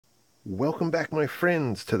Welcome back, my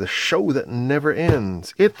friends, to the show that never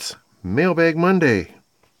ends. It's Mailbag Monday.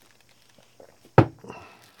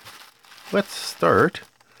 Let's start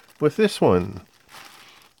with this one.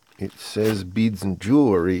 It says beads and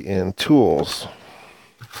jewelry and tools.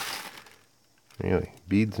 Really,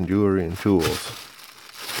 beads and jewelry and tools.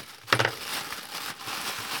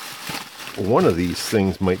 One of these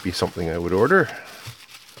things might be something I would order.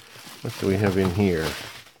 What do we have in here?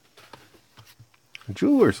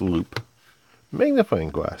 Jeweler's loop.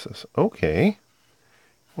 Magnifying glasses. Okay.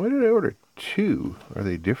 Why did I order two? Are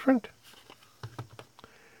they different?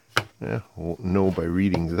 Yeah, won't know by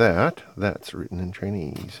reading that. That's written in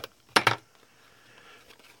Chinese.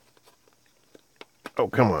 Oh,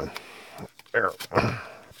 come on. There.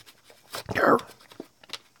 There.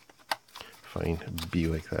 Fine, be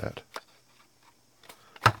like that.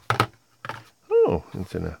 Oh,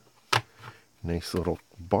 it's in a nice little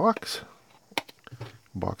box.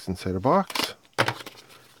 Box inside a box.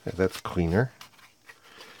 Yeah, that's cleaner.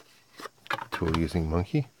 Tool using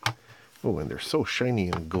monkey. Oh, and they're so shiny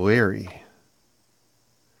and glary.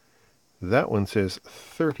 That one says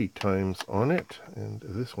 30 times on it, and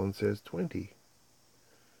this one says 20.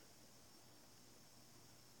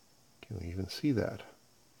 Can we even see that?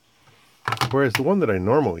 Whereas the one that I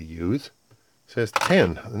normally use says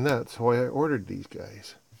 10, and that's why I ordered these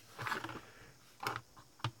guys.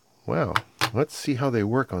 Wow. Let's see how they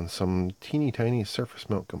work on some teeny tiny surface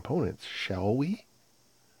mount components, shall we?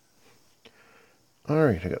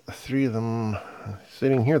 Alright, I got the three of them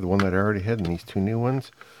sitting here, the one that I already had and these two new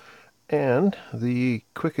ones. And the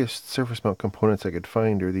quickest surface mount components I could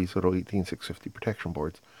find are these little 18650 protection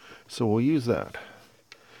boards. So we'll use that.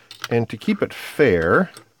 And to keep it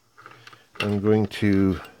fair, I'm going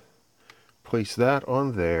to place that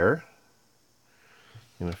on there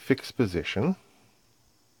in a fixed position.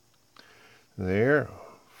 There,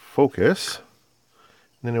 focus.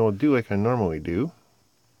 And then I will do like I normally do.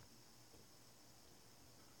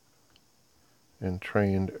 And try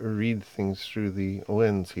and read things through the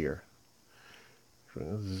lens here.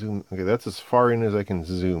 Zoom. Okay, that's as far in as I can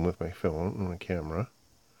zoom with my phone and my camera.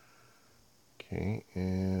 Okay,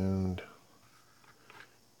 and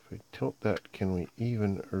if I tilt that, can we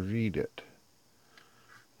even read it?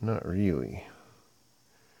 Not really.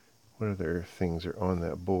 What other things are on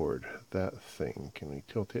that board? That thing. Can we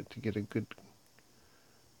tilt it to get a good...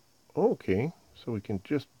 Okay, so we can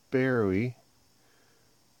just barely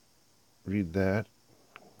read that.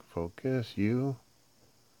 Focus, you.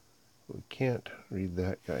 We can't read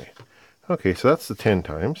that guy. Okay, so that's the 10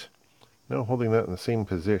 times. Now holding that in the same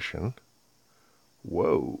position.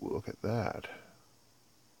 Whoa, look at that.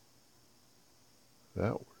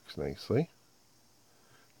 That works nicely.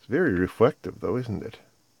 It's very reflective though, isn't it?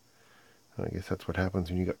 I guess that's what happens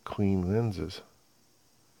when you got clean lenses.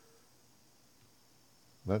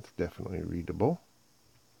 That's definitely readable.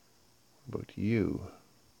 What about you?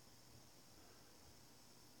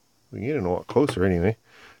 We can get in a lot closer anyway.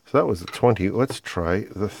 So that was the 20. Let's try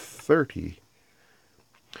the 30.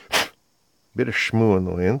 Bit of schmoo on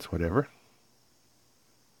the lens, whatever.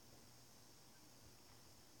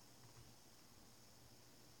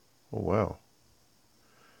 Oh, wow.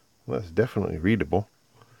 Well, that's definitely readable.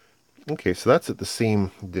 Okay, so that's at the same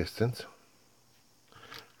distance.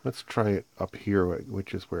 Let's try it up here,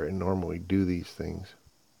 which is where I normally do these things.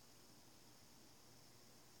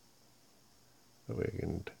 That way I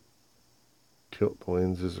can tilt the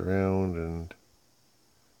lenses around and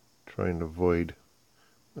try and avoid...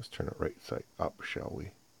 Let's turn it right side up, shall we?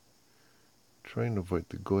 Try and avoid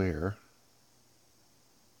the glare.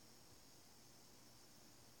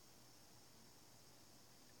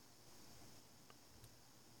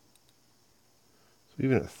 So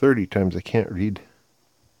even at 30 times I can't read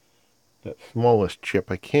that smallest chip.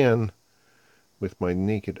 I can with my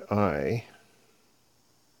naked eye.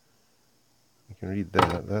 I can read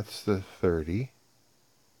that. That's the 30.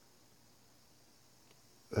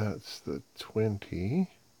 That's the 20.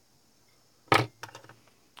 And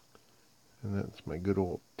that's my good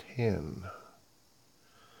old 10.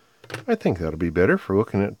 I think that'll be better for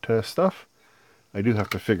looking at stuff. I do have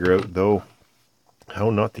to figure out, though, how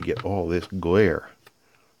not to get all this glare.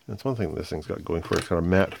 That's one thing this thing's got going for it. It's got a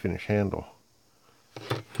matte finish handle.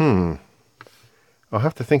 I'll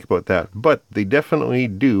have to think about that. But they definitely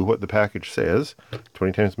do what the package says.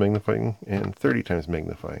 20 times magnifying and 30 times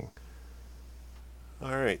magnifying.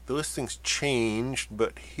 Alright, the listing's changed,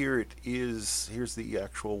 but here it is. Here's the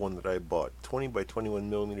actual one that I bought. 20 by 21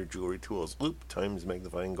 millimeter jewelry tools. Loop times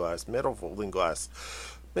magnifying glass, metal folding glass,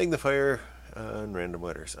 magnifier, and random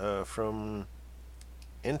letters. From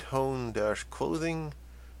Entone-Clothing.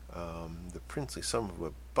 The princely sum of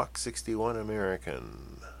 $1.61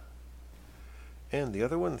 American. And the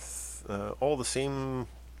other one, all the same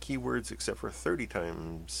keywords except for 30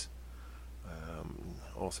 times.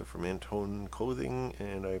 Also from Antone Clothing,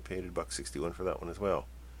 and I paid $1.61 for that one as well.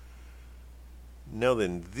 Now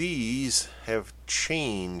then, these have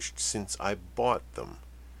changed since I bought them.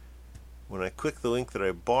 When I click the link that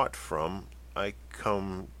I bought from, I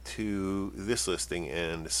come to this listing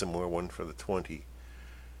and a similar one for the 20,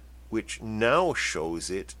 which now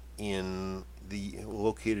shows it in the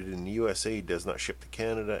located in the USA, does not ship to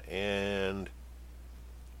Canada, and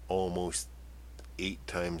almost 8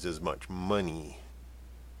 times as much money.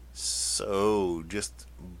 So just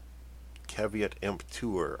caveat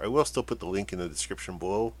emptor. I will still put the link in the description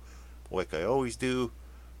below, like I always do,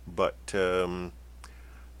 but do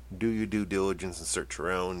your due diligence and search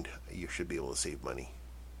around. You should be able to save money.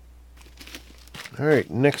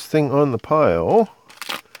 Alright, next thing on the pile.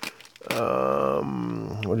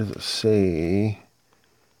 What does it say?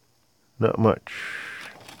 Not much.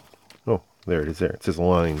 Oh, there it is there. It says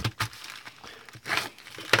line.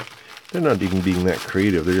 They're not even being that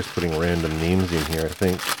creative. They're just putting random names in here, I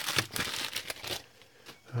think.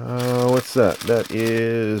 What's that? That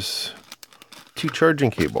is 2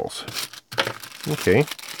 charging cables. Okay.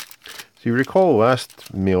 So you recall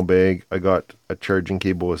last mailbag I got a charging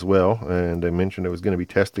cable as well, and I mentioned I was going to be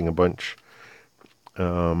testing a bunch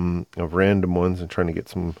of random ones and trying to get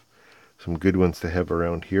some good ones to have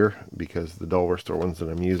around here, because the dollar store ones that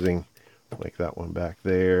I'm using, like that one back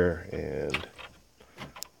there and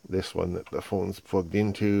this one that the phone's plugged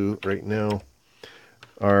into right now,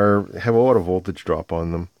 have a lot of voltage drop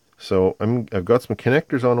on them. So I've got some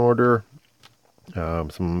connectors on order,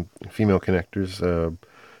 some female connectors,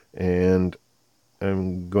 and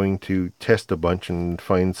I'm going to test a bunch and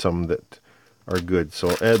find some that are good. So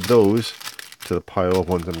I'll add those to the pile of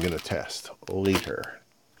ones I'm going to test later.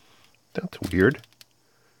 That's weird.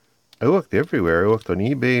 I looked everywhere. I looked on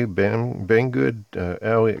eBay, Banggood,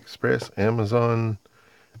 AliExpress, Amazon.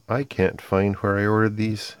 I can't find where I ordered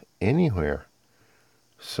these anywhere.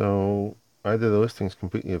 So either the listing's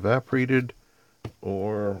completely evaporated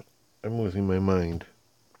or I'm losing my mind.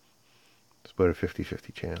 It's about a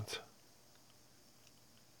 50-50 chance.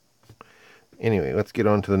 Anyway, let's get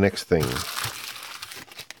on to the next thing.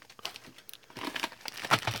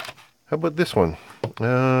 How about this one?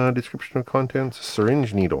 Description of contents,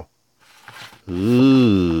 syringe needle.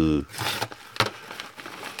 Ooh.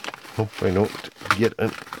 Hope I don't get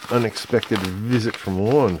an unexpected visit from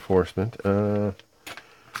law enforcement.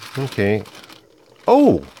 Okay.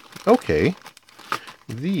 Oh, okay.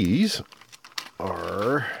 These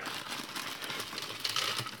are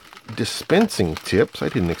dispensing tips. I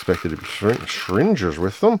didn't expect there to be syringes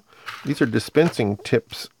with them. These are dispensing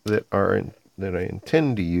tips that I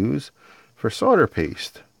intend to use for solder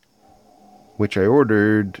paste, which I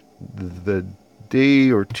ordered the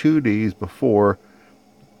day or 2 days before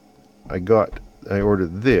I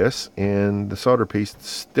ordered this, and the solder paste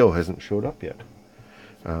still hasn't showed up yet.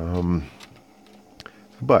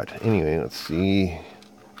 But anyway, let's see.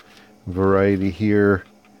 Variety here.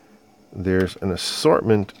 There's an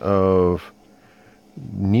assortment of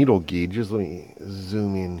needle gauges. Let me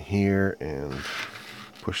zoom in here and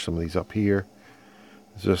push some of these up here.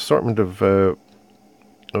 There's an assortment of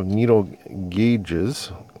needle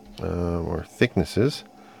gauges or thicknesses.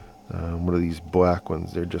 What are these black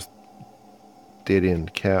ones? They're just dead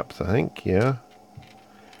end caps, I think. Yeah.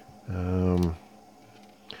 2,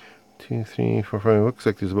 3, 4, 5. Looks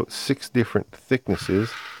like there's about 6 different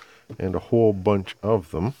thicknesses and a whole bunch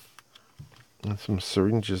of them, and some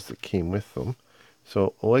syringes that came with them.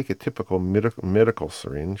 So like a typical medical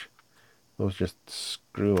syringe, those just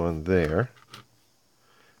screw on there.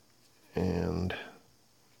 And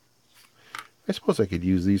I suppose I could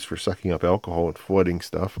use these for sucking up alcohol and flooding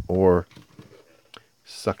stuff, or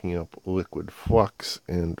sucking up liquid flux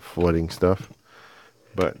and flooding stuff.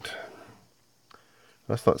 But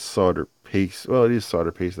that's not solder paste. Well, it is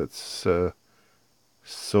solder paste. That's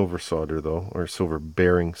silver solder, though, or silver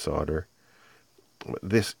bearing solder.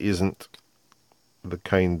 This isn't the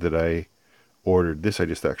kind that I ordered. This I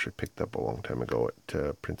just actually picked up a long time ago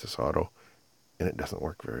at Princess Auto, and it doesn't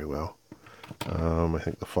work very well. I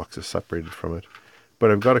think the flux is separated from it.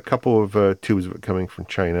 But I've got a couple of tubes of it coming from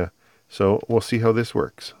China, so we'll see how this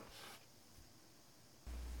works.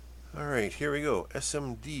 Alright, here we go.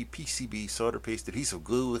 SMD PCB solder paste adhesive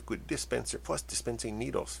glue liquid dispenser plus dispensing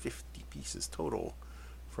needles. 50 pieces total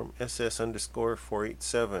from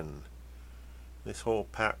SS_487. This whole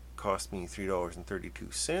pack cost me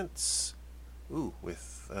 $3.32. Ooh,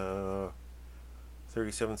 with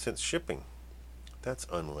 37 cents shipping. That's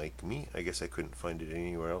unlike me. I guess I couldn't find it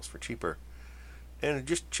anywhere else for cheaper. And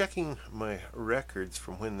just checking my records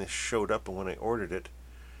from when this showed up and when I ordered it,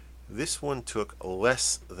 this one took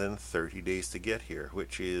less than 30 days to get here,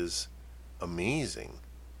 which is amazing.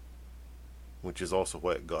 Which is also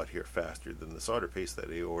why it got here faster than the solder paste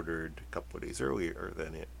that I ordered a couple of days earlier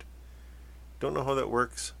than it. Don't know how that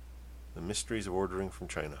works. The mysteries of ordering from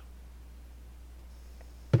China.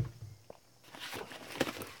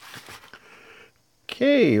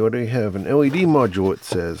 Okay, what do we have? An LED module, it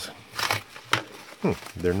says.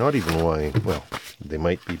 They're not even lying. Well, they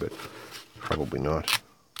might be, but probably not.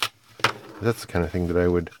 That's the kind of thing that I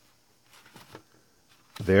would...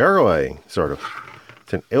 They are lying, sort of.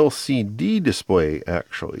 It's an LCD display,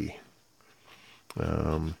 actually.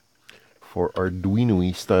 For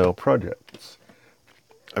Arduino-y style projects.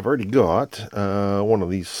 I've already got one of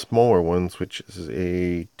these smaller ones, which is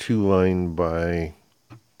a 2-line by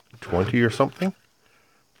 20 or something.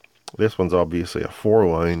 This one's obviously a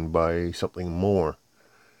 4-line by something more.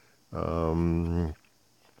 Have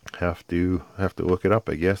to look it up,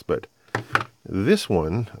 I guess. But this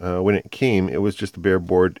one, when it came, it was just a bare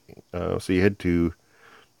board. So you had to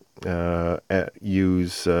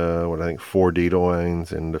use what I think 4 data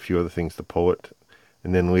lines and a few other things to pull it.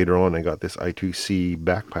 And then later on, I got this I2C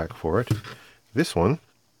backpack for it. This one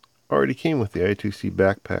already came with the I2C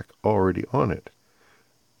backpack already on it.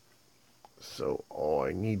 So all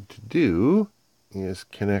I need to do is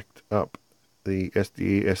connect up the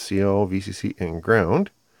SDA, SCL, VCC, and ground,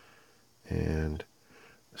 and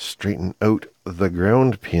straighten out the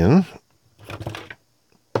ground pin.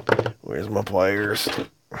 Where's my pliers?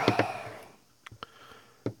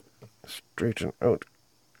 Straighten out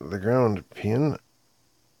the ground pin.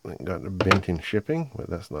 I got it bent in shipping, but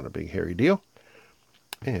that's not a big hairy deal.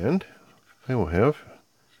 And I will have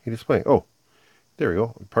a display. Oh, there we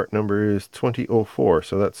go. Part number is 2004,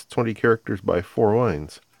 so that's 20 characters by 4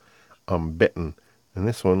 lines. I'm betting. And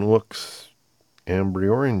this one looks ambery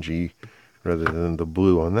orangey rather than the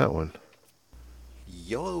blue on that one.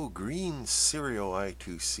 Yellow-green serial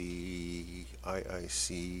I2C,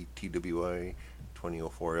 IIC, TWI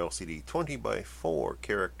 2004 LCD, 20 by 4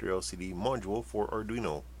 character LCD module for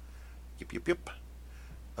Arduino. Yep.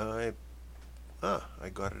 I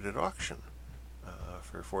got it at auction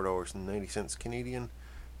for $4.90 Canadian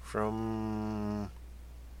from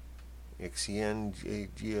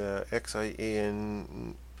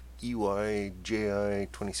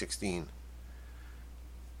XIANEYJI 2016.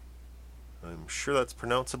 I'm sure that's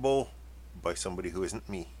pronounceable by somebody who isn't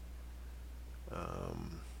me.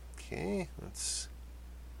 Okay,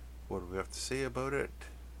 what do we have to say about it?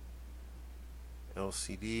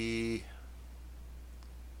 LCD.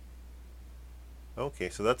 Okay,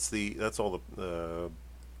 so that's all the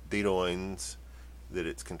data lines that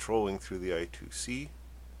it's controlling through the I2C,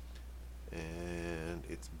 and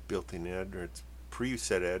its built-in address, its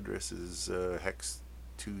preset address is hex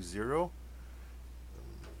 20.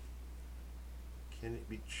 Can it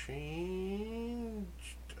be changed?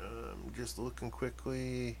 Just looking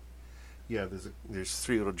quickly. Yeah, there's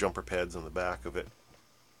 3 little jumper pads on the back of it.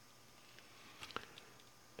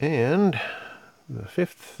 And the 5th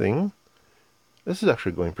thing, this is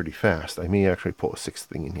actually going pretty fast. I may actually pull a 6th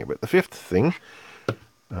thing in here, but the 5th thing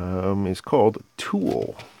is called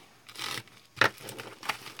Tool.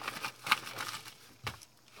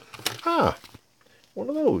 One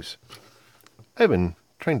of those. I've been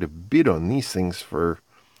trying to bid on these things for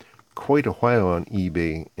quite a while on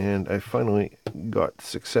eBay, and I finally got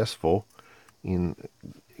successful in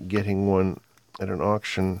getting one at an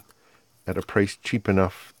auction at a price cheap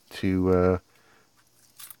enough to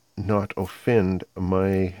not offend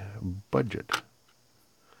my budget.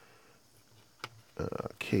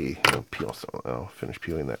 Okay, I'll finish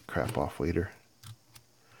peeling that crap off later.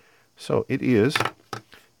 So it is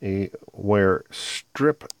a wire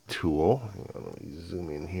strip tool. Hang on, let me zoom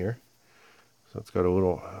in here. So it's got a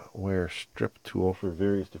little wire strip tool for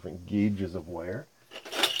various different gauges of wire.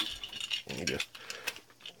 Let me just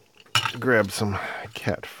grab some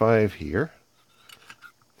Cat 5 here.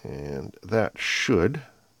 And that should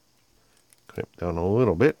clamp down a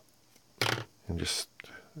little bit and just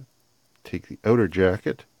take the outer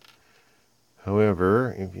jacket.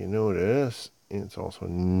 However, if you notice, it's also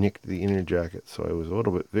nicked the inner jacket, so I was a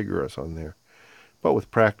little bit vigorous on there. But with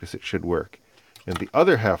practice, it should work. And the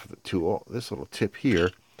other half of the tool, this little tip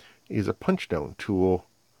here, is a punch down tool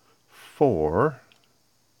for...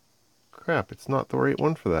 Crap, it's not the right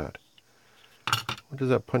one for that. What does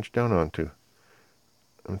that punch down onto?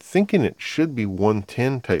 I'm thinking it should be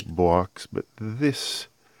 110 type blocks, but this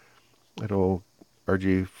little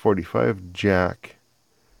RJ45 jack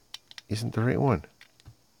isn't the right one.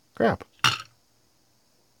 Crap.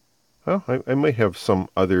 Well, I might have some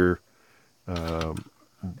other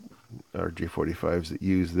RJ45s that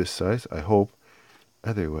use this size, I hope.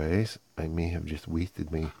 Otherwise, I may have just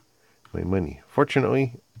wasted my money.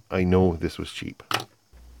 Fortunately, I know this was cheap.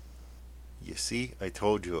 You see, I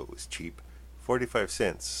told you it was cheap. 45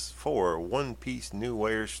 cents for one-piece new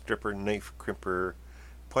wire stripper, knife crimper,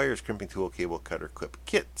 pliers, crimping tool, cable cutter, clip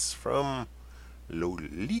kits from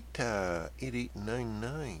Lolita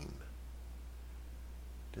 8899.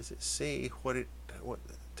 Does it say what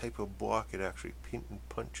type of block it actually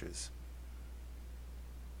punches?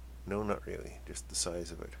 No, not really. Just the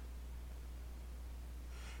size of it.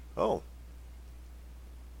 Oh.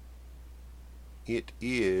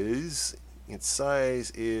 Its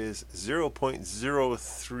size is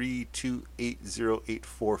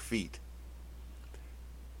 0.03288084 feet.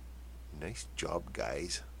 Nice job,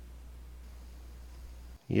 guys.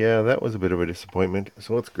 Yeah, that was a bit of a disappointment.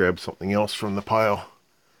 So let's grab something else from the pile.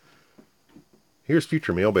 Here's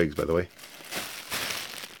future mailbags, by the way.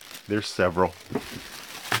 There's several.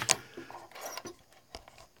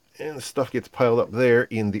 And the stuff gets piled up there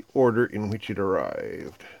in the order in which it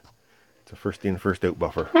arrived. It's a first in, first out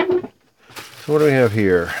buffer. So what do we have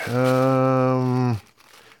here? Oh.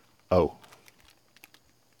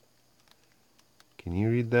 Can you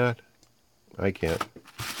read that? I can't.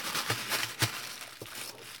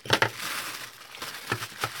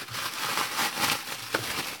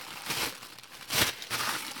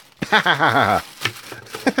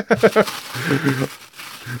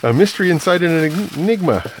 A mystery inside an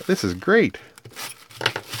enigma. This is great.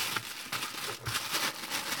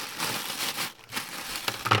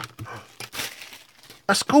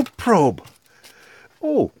 A scope probe.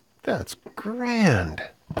 Oh, that's grand.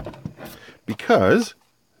 Because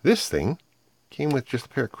this thing came with just a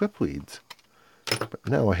pair of clip leads. But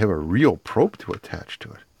now I have a real probe to attach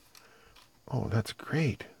to it. Oh, that's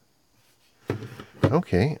great.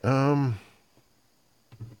 Okay,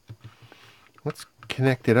 let's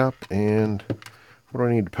connect it up, and what do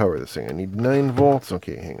I need to power this thing? I need 9 volts.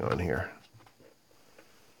 Okay, hang on here.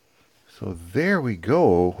 So there we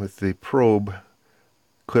go with the probe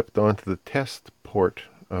clipped onto the test port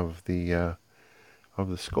of the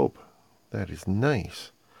scope. That is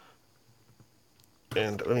nice.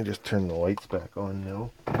 And let me just turn the lights back on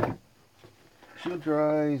now. Shield your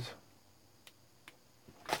eyes.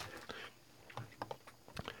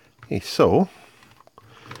 Okay, so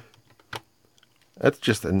that's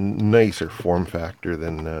just a nicer form factor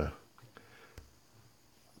than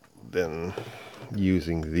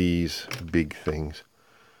using these big things.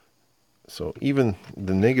 So even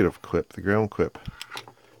the negative clip, the ground clip,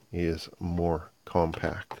 is more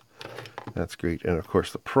compact. That's great. And of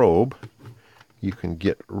course the probe, you can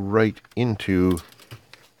get right into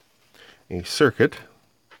a circuit.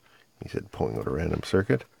 He said pulling out a random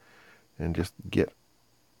circuit, and just get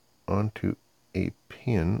onto a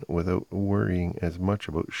pin without worrying as much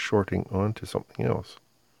about shorting onto something else.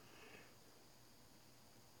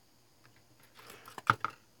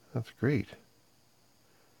 That's great.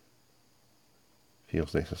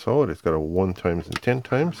 Feels nice and solid. It's got a 1 times and 10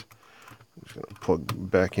 times. I'm just going to plug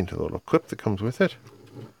back into the little clip that comes with it.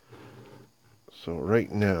 So right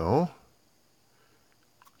now,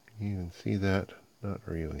 you can see that? Not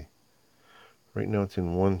really. Right now it's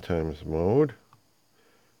in 1 times mode.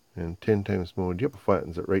 And 10 times mode, yep,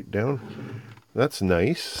 flattens it right down. That's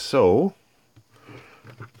nice. So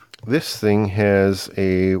this thing has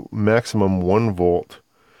a maximum 1 volt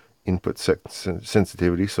input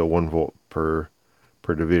sensitivity, so 1 volt per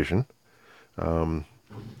division, and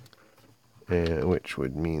which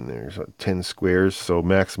would mean there's 10 squares, so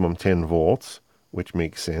maximum 10 volts, which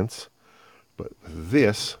makes sense. But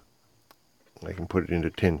this, I can put it into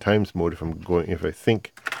 10 times mode if I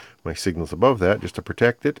think my signal's above that, just to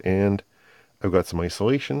protect it. And I've got some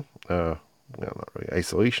isolation. Well, not really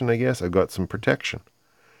isolation, I guess. I've got some protection,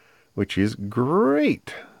 which is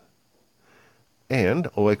great. And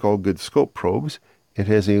like all good scope probes, it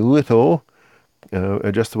has a little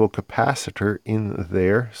adjustable capacitor in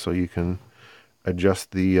there, so you can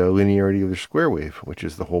adjust the linearity of the square wave, which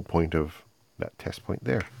is the whole point of that test point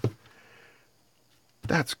there.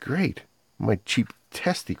 That's great. My cheap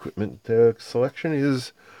test equipment selection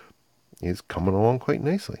is coming along quite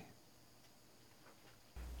nicely.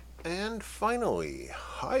 And finally,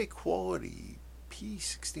 high quality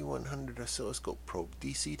P6100 oscilloscope probe,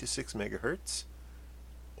 DC to 6 megahertz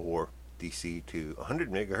or DC to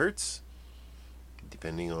 100 megahertz,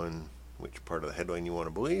 depending on which part of the headline you want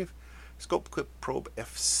to believe. Scope clip probe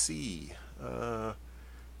FC,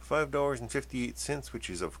 $5.58, which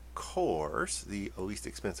is of course the least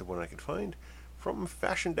expensive one I could find. from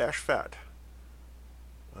Fashion Dash Fat.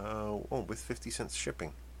 With 50 cents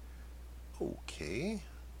shipping. Okay.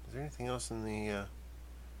 Is there anything else in the...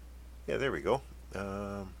 Yeah, there we go.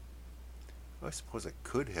 I suppose I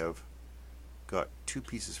could have got two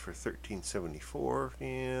pieces for $13.74.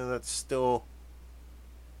 Yeah, that's still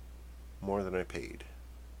more than I paid.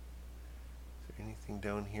 Is there anything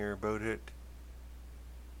down here about it?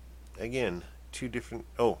 Again, two different...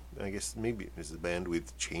 Oh, I guess maybe is the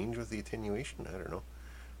bandwidth change with the attenuation? I don't know.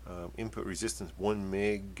 Input resistance 1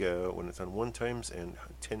 meg when it's on 1 times and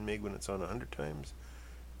 10 meg when it's on 100 times.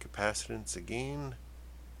 Capacitance again.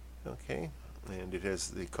 Okay. And it has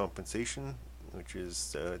the compensation, which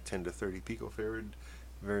is 10 to 30 picofarad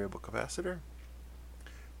variable capacitor.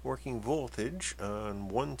 Working voltage on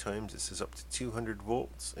 1 times it says up to 200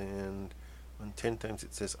 volts, and on 10 times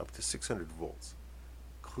it says up to 600 volts.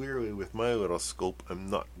 Clearly with my little scope I'm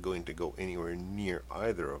not going to go anywhere near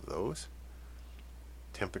either of those.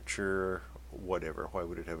 Temperature, whatever, why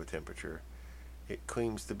would it have a temperature? It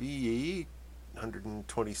claims to be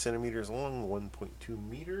 120 centimeters long, 1.2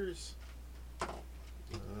 meters.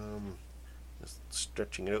 Just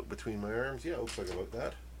stretching it out between my arms. Yeah, looks like about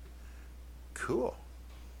that. Cool.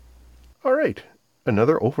 All right,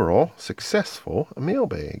 another overall successful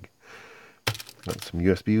mailbag. Got some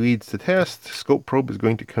USB leads to test. Scope probe is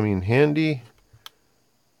going to come in handy.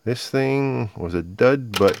 This thing was a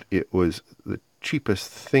dud, but it was the cheapest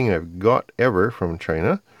thing I've got ever from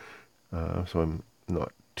China. So I'm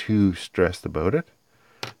not too stressed about it.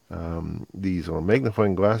 These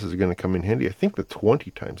magnifying glasses are going to come in handy. I think the 20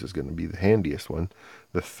 times is going to be the handiest one.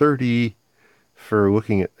 The 30 for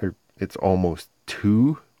looking at, it's almost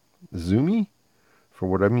too zoomy for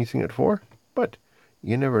what I'm using it for. But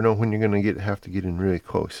you never know when you're going to have to get in really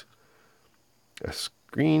close. A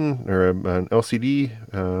screen or an LCD,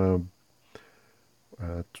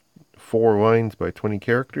 4 lines by 20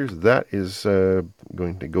 characters. That is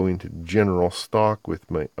going to go into general stock with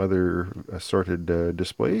my other assorted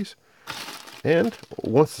displays. And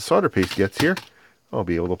once the solder paste gets here, I'll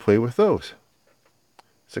be able to play with those.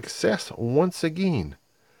 Success once again.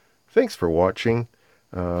 Thanks for watching.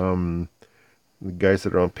 The guys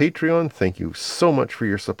that are on Patreon, thank you so much for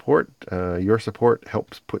your support. Your support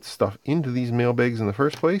helps put stuff into these mailbags in the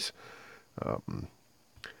first place.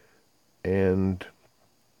 And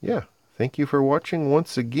yeah, thank you for watching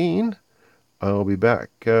once again. I'll be back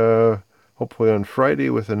hopefully on Friday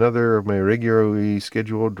with another of my regularly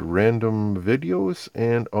scheduled random videos.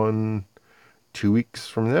 And on 2 weeks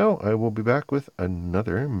from now, I will be back with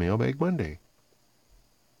another Mailbag Monday.